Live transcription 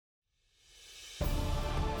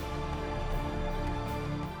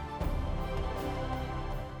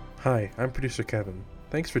Hi, I'm producer Kevin.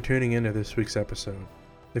 Thanks for tuning in to this week's episode.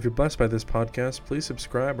 If you're blessed by this podcast, please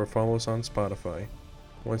subscribe or follow us on Spotify.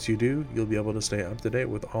 Once you do, you'll be able to stay up to date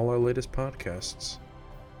with all our latest podcasts.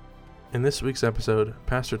 In this week's episode,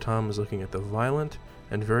 Pastor Tom is looking at the violent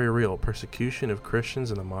and very real persecution of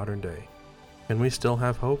Christians in the modern day. Can we still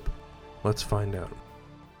have hope? Let's find out.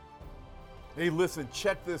 Hey, listen,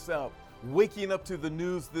 check this out. Waking up to the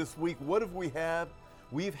news this week, what have we had?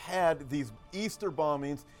 We've had these Easter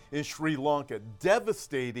bombings in Sri Lanka,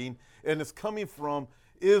 devastating, and it's coming from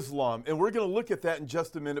Islam. And we're going to look at that in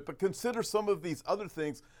just a minute, but consider some of these other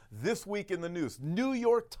things this week in the news. New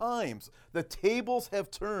York Times, the tables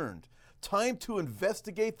have turned. Time to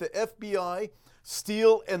investigate the FBI,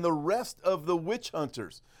 Steele, and the rest of the witch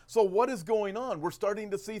hunters. So what is going on? We're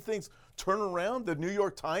starting to see things turn around. The New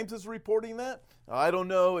York Times is reporting that. I don't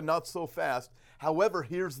know, and not so fast. However,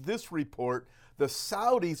 here's this report. The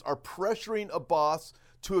Saudis are pressuring Abbas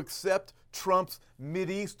to accept Trump's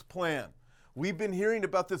Mideast plan. We've been hearing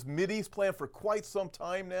about this Mideast plan for quite some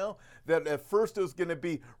time now, that at first it was going to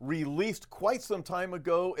be released quite some time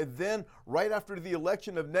ago, and then right after the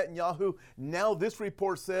election of Netanyahu, now this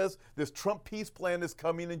report says this Trump peace plan is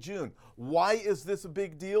coming in June. Why is this a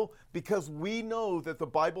big deal? Because we know that the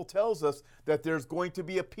Bible tells us that there's going to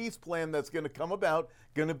be a peace plan that's going to come about,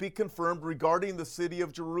 going to be confirmed regarding the city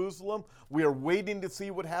of Jerusalem. We are waiting to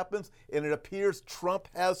see what happens, and it appears Trump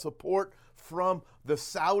has support from the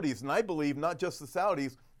Saudis. And I believe not just the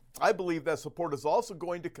Saudis, I believe that support is also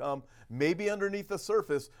going to come, maybe underneath the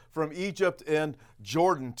surface, from Egypt and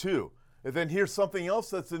Jordan too. And then here's something else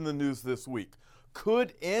that's in the news this week.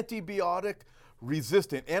 Could antibiotic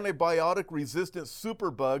resistant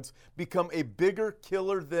superbugs become a bigger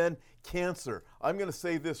killer than cancer? I'm going to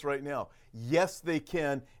say this right now. Yes, they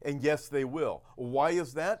can, and yes, they will. Why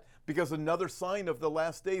is that? Because another sign of the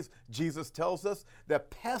last days, Jesus tells us that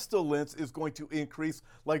pestilence is going to increase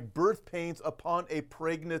like birth pains upon a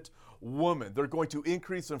pregnant woman. They're going to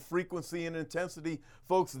increase in frequency and intensity.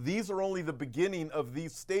 Folks, these are only the beginning of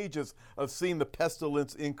these stages of seeing the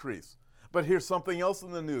pestilence increase. But here's something else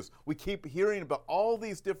in the news. We keep hearing about all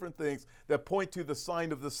these different things that point to the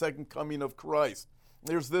sign of the second coming of Christ.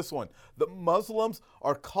 There's this one. The Muslims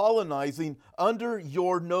are colonizing under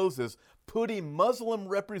your noses, putting Muslim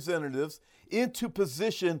representatives into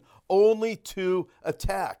position only to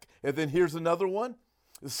attack. And then here's another one.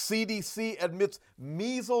 The CDC admits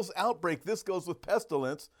measles outbreak. This goes with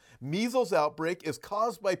pestilence. Measles outbreak is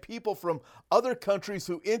caused by people from other countries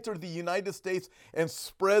who entered the United States and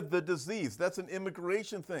spread the disease. That's an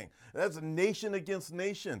immigration thing. That's a nation against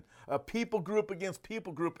nation, a people group against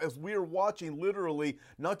people group, as we are watching literally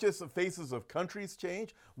not just the faces of countries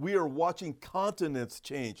change, we are watching continents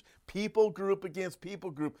change. People group against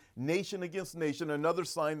people group, nation against nation, another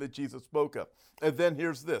sign that Jesus spoke of. And then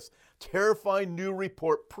here's this. Terrifying new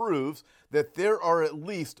report proves that there are at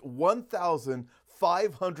least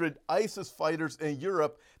 1,500 ISIS fighters in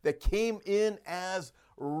Europe that came in as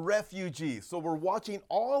refugees. So we're watching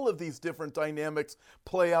all of these different dynamics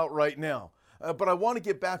play out right now. But I want to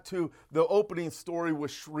get back to the opening story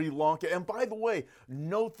with Sri Lanka. And by the way,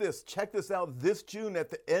 note this, check this out. This June,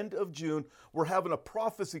 at the end of June, we're having a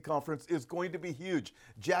prophecy conference. It's going to be huge.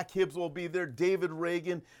 Jack Hibbs will be there, David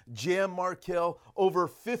Reagan, Jan Markell, over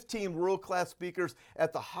 15 world-class speakers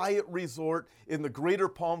at the Hyatt Resort in the greater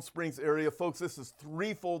Palm Springs area. Folks, this is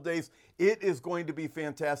 3 full days. It is going to be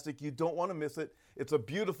fantastic. You don't want to miss it. It's a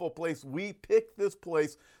beautiful place. We picked this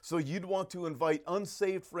place so you'd want to invite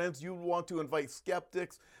unsaved friends. You'd want to invite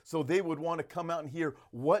skeptics so they would want to come out and hear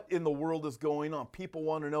what in the world is going on. People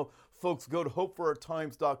want to know. Folks, go to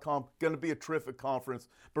hopeforourtimes.com. Going to be a terrific conference.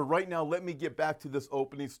 But right now, let me get back to this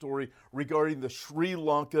opening story regarding the Sri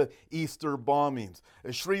Lanka Easter bombings.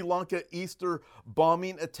 A Sri Lanka Easter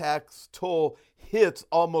bombing attacks toll hits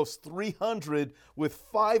almost 300 with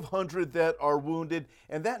 500 that are wounded.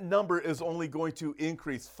 And that number is only going to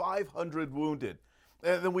increase, 500 wounded.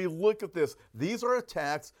 And then we look at this. These are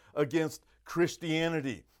attacks against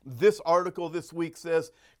Christianity. This article this week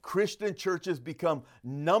says Christian churches become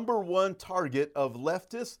 #1 target of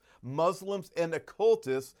leftists, Muslims, and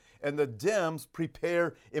occultists, and the Dems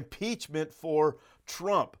prepare impeachment for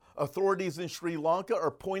Trump. Authorities in Sri Lanka are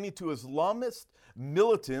pointing to Islamist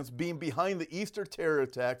militants being behind the Easter terror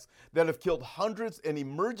attacks that have killed hundreds, and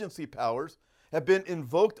emergency powers have been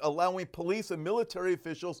invoked, allowing police and military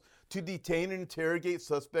officials to detain and interrogate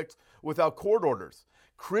suspects without court orders.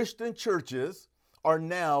 Christian churches are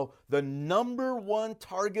now the #1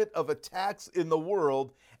 target of attacks in the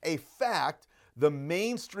world, a fact the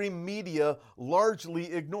mainstream media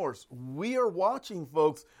largely ignores. We are watching,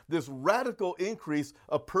 folks, this radical increase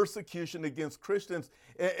of persecution against Christians.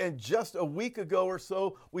 And just a week ago or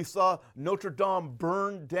so, we saw Notre Dame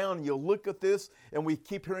burned down. You look at this, and we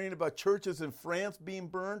keep hearing about churches in France being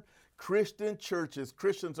burned. Christian churches,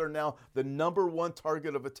 Christians are now the number one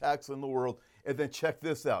target of attacks in the world. And then check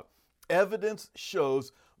this out. Evidence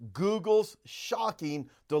shows Google's shocking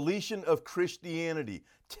deletion of Christianity.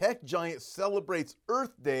 Tech giant celebrates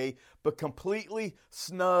Earth Day, but completely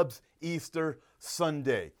snubs Easter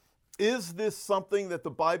Sunday. Is this something that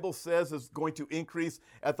the Bible says is going to increase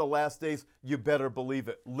at the last days? You better believe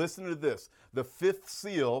it. Listen to this. The fifth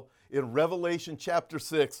seal in Revelation chapter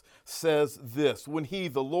 6 says this: when he,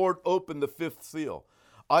 the Lord, opened the fifth seal,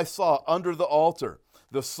 I saw under the altar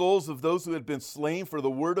the souls of those who had been slain for the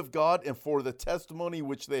word of God and for the testimony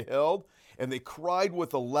which they held. And they cried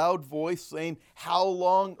with a loud voice, saying, how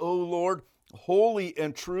long, O Lord, holy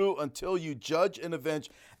and true, until you judge and avenge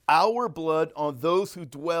our blood on those who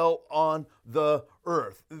dwell on the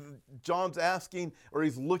earth? John's asking, or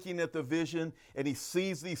he's looking at the vision, and he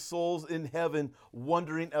sees these souls in heaven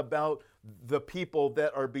wondering about the people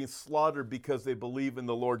that are being slaughtered because they believe in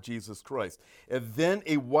the Lord Jesus Christ. And then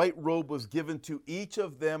a white robe was given to each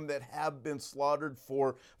of them that have been slaughtered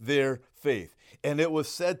for their faith. And it was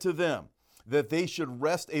said to them that they should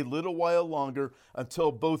rest a little while longer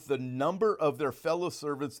until both the number of their fellow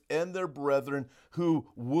servants and their brethren who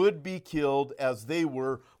would be killed as they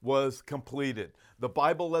were was completed. The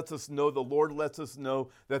Bible lets us know, the Lord lets us know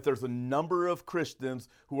that there's a number of Christians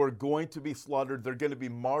who are going to be slaughtered. They're going to be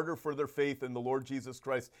martyred for their faith in the Lord Jesus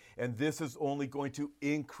Christ. And this is only going to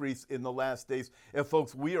increase in the last days. And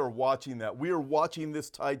folks, we are watching that. We are watching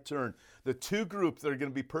this tide turn. The two groups that are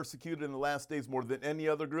going to be persecuted in the last days more than any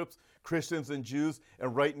other groups, Christians and Jews.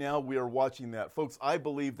 And right now we are watching that. Folks, I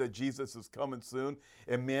believe that Jesus is coming soon.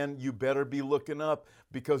 And man, you better be looking up,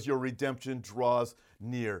 because your redemption draws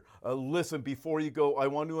near. Listen, before you go, I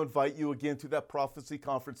want to invite you again to that prophecy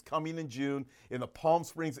conference coming in June in the Palm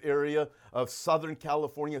Springs area of Southern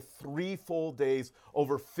California. 3 full days,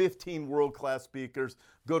 over 15 world-class speakers.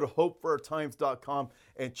 Go to hopeforourtimes.com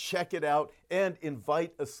and check it out, and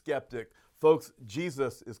invite a skeptic. Folks,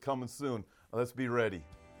 Jesus is coming soon. Let's be ready.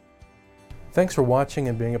 Thanks for watching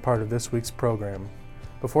and being a part of this week's program.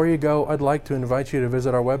 Before you go, I'd like to invite you to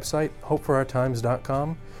visit our website,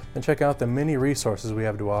 hopeforourtimes.com, and check out the many resources we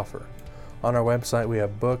have to offer. On our website, we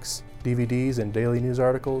have books, DVDs, and daily news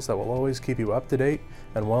articles that will always keep you up to date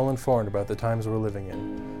and well informed about the times we're living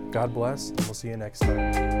in. God bless, and we'll see you next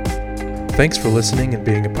time. Thanks for listening and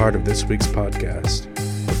being a part of this week's podcast.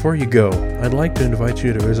 Before you go, I'd like to invite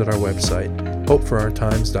you to visit our website,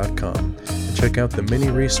 hopeforourtimes.com, and check out the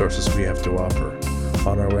many resources we have to offer.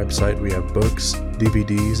 On our website, we have books,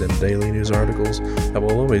 DVDs, and daily news articles that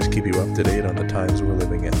will always keep you up to date on the times we're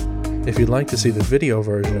living in. If you'd like to see the video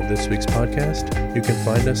version of this week's podcast, you can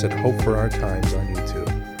find us at Hope for Our Times on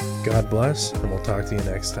YouTube. God bless, and we'll talk to you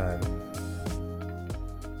next time.